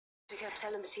She kept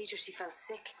telling the teacher she felt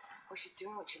sick. Well, she's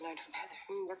doing what she learned from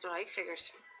Heather. That's what I figured.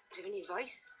 Do you have any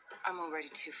advice? I'm already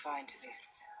too fine to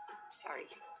this. Sorry.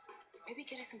 Maybe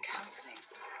get her some counselling.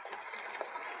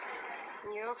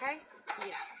 You okay?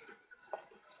 Yeah.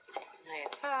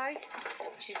 Hi.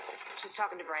 She's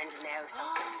talking to Brendan now, so...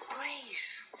 Oh, great.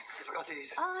 I forgot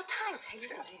these. Oh, thanks. Hey,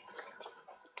 listen.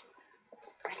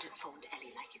 Brendan phoned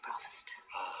Ellie like he promised.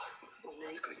 Oh,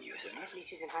 that's good news, isn't At it? least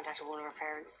she's in contact with one of her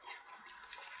parents.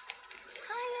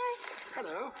 Hi.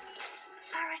 Hello.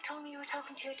 Farah told me you were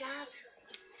talking to your dad.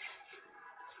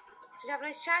 Did you have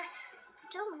a nice chat? I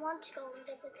don't want to go and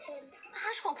live with him.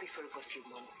 That won't be for a good few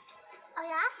months. I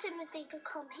asked him if he could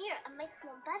come here and make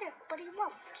one better, but he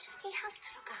won't. He has to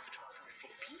look after all those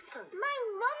sick people. My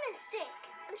mum is sick,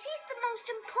 and she's the most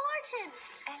important.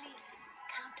 Ellie,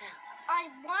 calm down.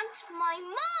 I want my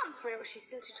mum. Remember, she's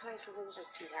still too tired for visitors,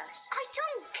 sweetheart. I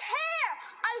don't care.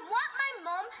 I want my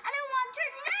mum, and I want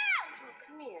her now. Oh,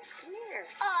 come here. Come here.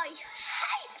 I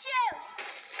hate you.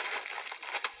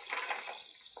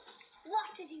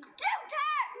 What did you do to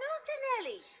her? Nothing,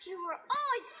 Ellie. You were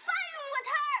always fighting with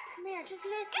her. Come here, just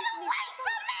listen. Get away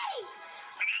from me.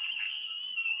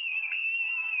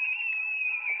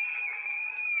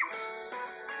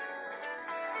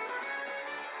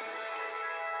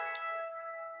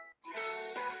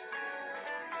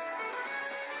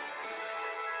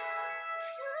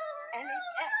 Ellie,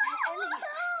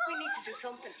 we need to do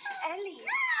something. Ellie.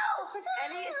 No.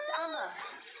 Ellie, it's Anna.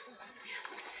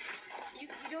 You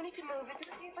don't need to move. Is it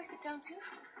okay if I sit down too?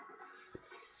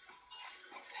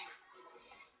 Thanks.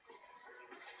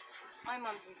 My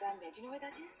mom's in Zambia. Do you know where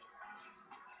that is?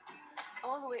 It's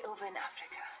all the way over in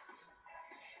Africa.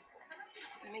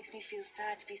 It makes me feel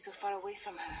sad to be so far away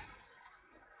from her.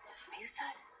 Are you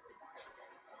sad?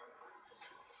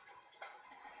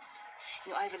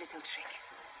 You know, I have a little trick.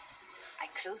 I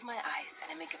close my eyes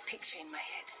and I make a picture in my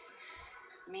head.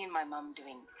 Me and my mom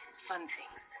doing fun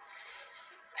things.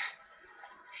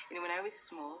 You know, when I was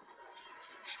small,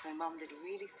 my mom did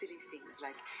really silly things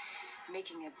like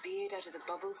making a beard out of the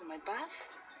bubbles in my bath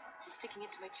and sticking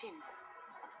it to my chin.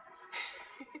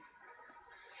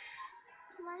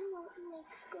 My mum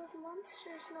makes good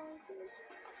monsters noises.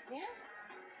 Yeah?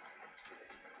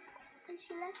 And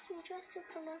she lets me dress up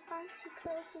in her fancy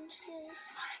clothes and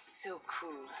shoes. Oh, that's so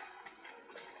cool.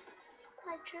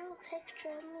 I drew a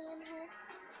picture of me and her.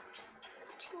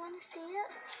 Do you want to see it?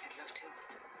 I'd love to.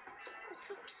 It's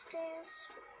upstairs.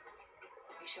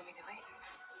 You show me the way?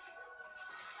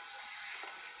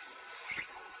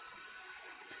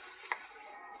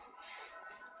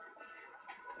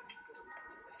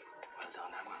 Well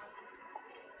done, Emma.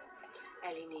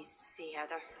 Ellie needs to see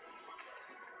Heather.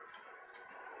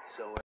 So,